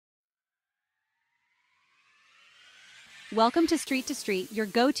Welcome to Street, your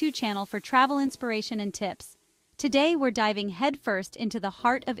go-to channel for travel inspiration and tips. Today we're diving headfirst into the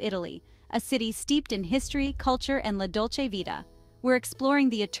heart of Italy, a city steeped in history, culture, and la dolce vita. We're exploring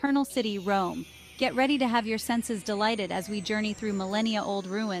the eternal city, Rome. Get ready to have your senses delighted as we journey through millennia-old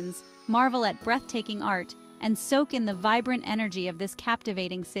ruins, marvel at breathtaking art, and soak in the vibrant energy of this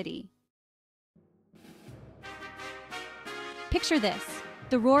captivating city. Picture this.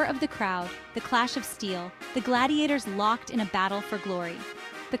 The roar of the crowd, the clash of steel, the gladiators locked in a battle for glory.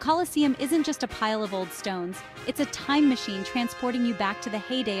 The Colosseum isn't just a pile of old stones, it's a time machine transporting you back to the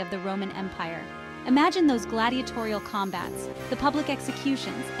heyday of the Roman Empire. Imagine those gladiatorial combats, the public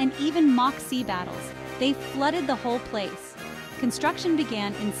executions, and even mock sea battles. They flooded the whole place. Construction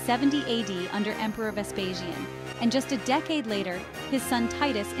began in 70 AD under Emperor Vespasian, and just a decade later, his son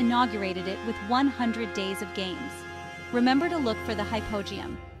Titus inaugurated it with 100 days of games. Remember to look for the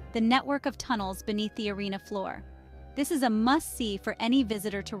hypogeum, the network of tunnels beneath the arena floor. This is a must-see for any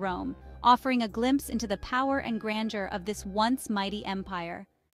visitor to Rome, offering a glimpse into the power and grandeur of this once mighty empire.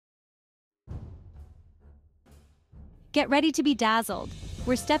 Get ready to be dazzled.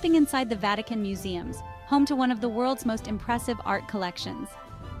 We're stepping inside the Vatican museums, home to one of the world's most impressive art collections.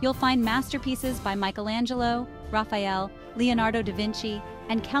 You'll find masterpieces by Michelangelo, Raphael, Leonardo da Vinci,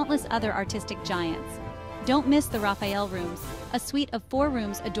 and countless other artistic giants. Don't miss the Raphael Rooms, a suite of 4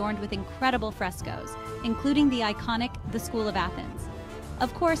 rooms adorned with incredible frescoes, including the iconic The School of Athens.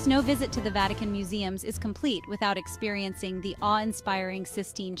 Of course, no visit to the Vatican museums is complete without experiencing the awe-inspiring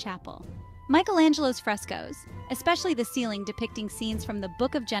Sistine Chapel. Michelangelo's frescoes, especially the ceiling depicting scenes from the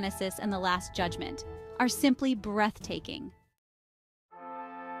Book of Genesis and the Last Judgment, are simply breathtaking.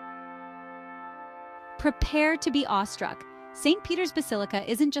 Prepare to be awestruck. St. Peter's Basilica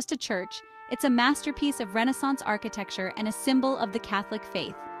isn't just a church, it's a masterpiece of Renaissance architecture and a symbol of the Catholic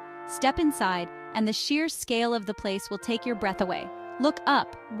faith. Step inside, and the sheer scale of the place will take your breath away. Look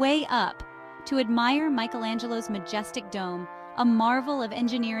up, way up, to admire Michelangelo's majestic dome, a marvel of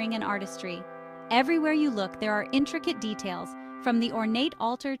engineering and artistry. Everywhere you look, there are intricate details, from the ornate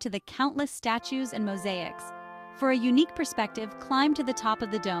altar to the countless statues and mosaics. For a unique perspective, climb to the top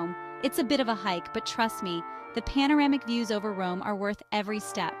of the dome. It's a bit of a hike, but trust me, the panoramic views over Rome are worth every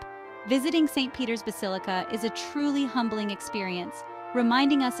step. Visiting St. Peter's Basilica is a truly humbling experience,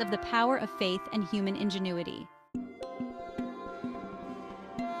 reminding us of the power of faith and human ingenuity.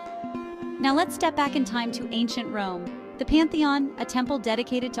 Now let's step back in time to ancient Rome. The Pantheon, a temple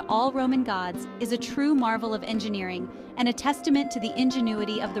dedicated to all Roman gods, is a true marvel of engineering and a testament to the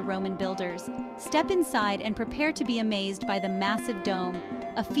ingenuity of the Roman builders. Step inside and prepare to be amazed by the massive dome,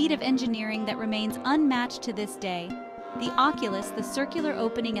 a feat of engineering that remains unmatched to this day. The oculus, the circular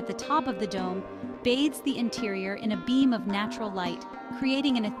opening at the top of the dome, bathes the interior in a beam of natural light,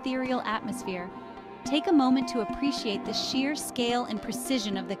 creating an ethereal atmosphere. Take a moment to appreciate the sheer scale and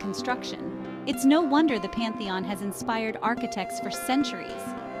precision of the construction. It's no wonder the Pantheon has inspired architects for centuries.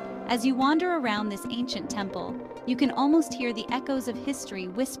 As you wander around this ancient temple, you can almost hear the echoes of history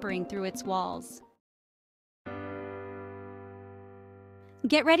whispering through its walls.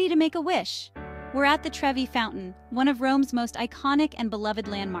 Get ready to make a wish. We're at the Trevi Fountain, one of Rome's most iconic and beloved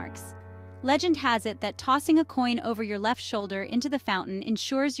landmarks. Legend has it that tossing a coin over your left shoulder into the fountain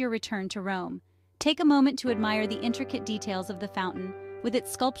ensures your return to Rome. Take a moment to admire the intricate details of the fountain, with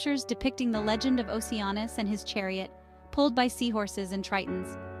its sculptures depicting the legend of Oceanus and his chariot, pulled by seahorses and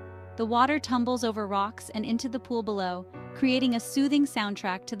tritons. The water tumbles over rocks and into the pool below, creating a soothing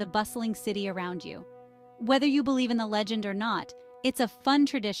soundtrack to the bustling city around you. Whether you believe in the legend or not, it's a fun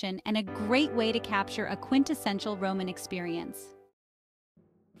tradition and a great way to capture a quintessential Roman experience.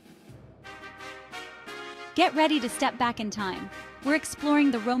 Get ready to step back in time. We're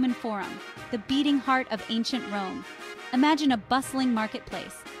exploring the Roman Forum, the beating heart of ancient Rome. Imagine a bustling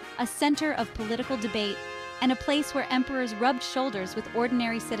marketplace, a center of political debate, and a place where emperors rubbed shoulders with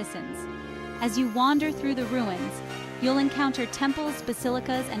ordinary citizens. As you wander through the ruins, you'll encounter temples,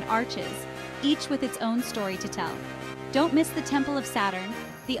 basilicas, and arches, each with its own story to tell. Don't miss the Temple of Saturn,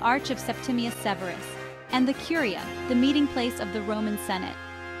 the Arch of Septimius Severus, and the Curia, the meeting place of the Roman Senate.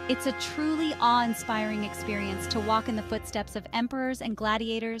 It's a truly awe-inspiring experience to walk in the footsteps of emperors and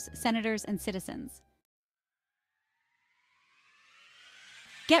gladiators, senators, and citizens.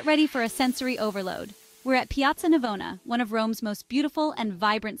 Get ready for a sensory overload. We're at Piazza Navona, one of Rome's most beautiful and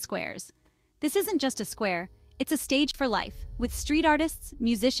vibrant squares. This isn't just a square, it's a stage for life, with street artists,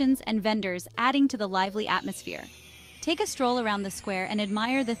 musicians, and vendors adding to the lively atmosphere. Take a stroll around the square and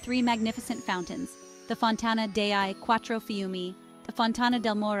admire the 3 magnificent fountains, the Fontana dei Quattro Fiumi, the Fontana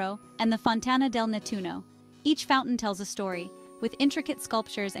del Moro, and the Fontana del Nettuno. Each fountain tells a story, with intricate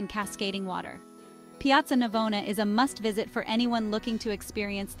sculptures and cascading water. Piazza Navona is a must-visit for anyone looking to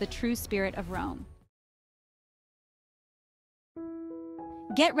experience the true spirit of Rome.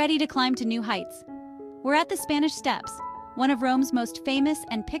 Get ready to climb to new heights. We're at the Spanish Steps, one of Rome's most famous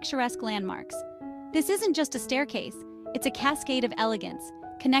and picturesque landmarks. This isn't just a staircase, it's a cascade of elegance,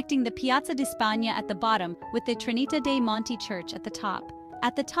 connecting the Piazza di Spagna at the bottom with the Trinità dei Monti Church at the top.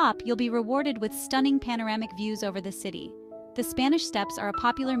 At the top, you'll be rewarded with stunning panoramic views over the city. The Spanish Steps are a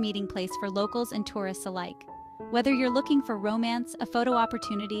popular meeting place for locals and tourists alike. Whether you're looking for romance, a photo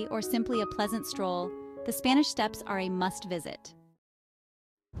opportunity, or simply a pleasant stroll, the Spanish Steps are a must-visit.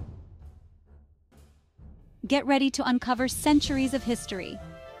 Get ready to uncover centuries of history.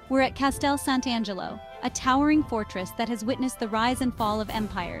 We're at Castel Sant'Angelo, a towering fortress that has witnessed the rise and fall of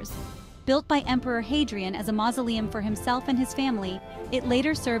empires. Built by Emperor Hadrian as a mausoleum for himself and his family, it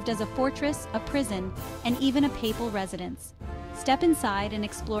later served as a fortress, a prison, and even a papal residence. Step inside and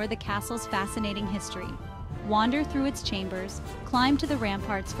explore the castle's fascinating history. Wander through its chambers, climb to the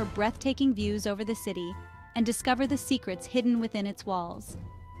ramparts for breathtaking views over the city, and discover the secrets hidden within its walls.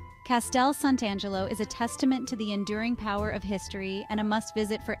 Castel Sant'Angelo is a testament to the enduring power of history and a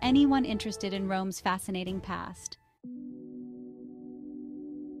must-visit for anyone interested in Rome's fascinating past.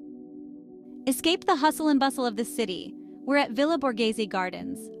 Escape the hustle and bustle of the city. We're at Villa Borghese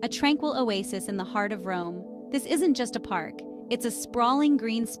Gardens, a tranquil oasis in the heart of Rome. This isn't just a park, it's a sprawling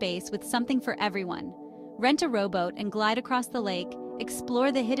green space with something for everyone. Rent a rowboat and glide across the lake,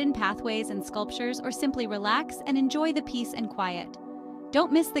 explore the hidden pathways and sculptures, or simply relax and enjoy the peace and quiet.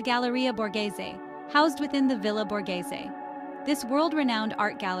 Don't miss the Galleria Borghese, housed within the Villa Borghese. This world-renowned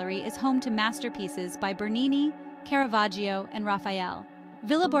art gallery is home to masterpieces by Bernini, Caravaggio, and Raphael.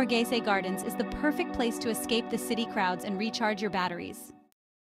 Villa Borghese Gardens is the perfect place to escape the city crowds and recharge your batteries.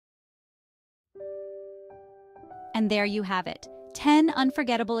 And there you have it, 10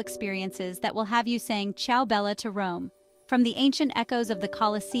 unforgettable experiences that will have you saying ciao bella to Rome. From the ancient echoes of the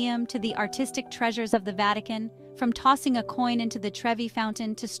Colosseum to the artistic treasures of the Vatican, from tossing a coin into the Trevi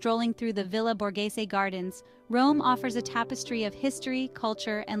Fountain to strolling through the Villa Borghese Gardens, Rome offers a tapestry of history,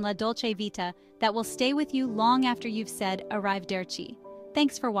 culture, and la dolce vita that will stay with you long after you've said arrivederci.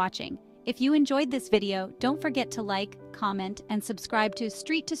 Thanks for watching. If you enjoyed this video, don't forget to like, comment, and subscribe to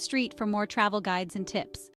Street for more travel guides and tips.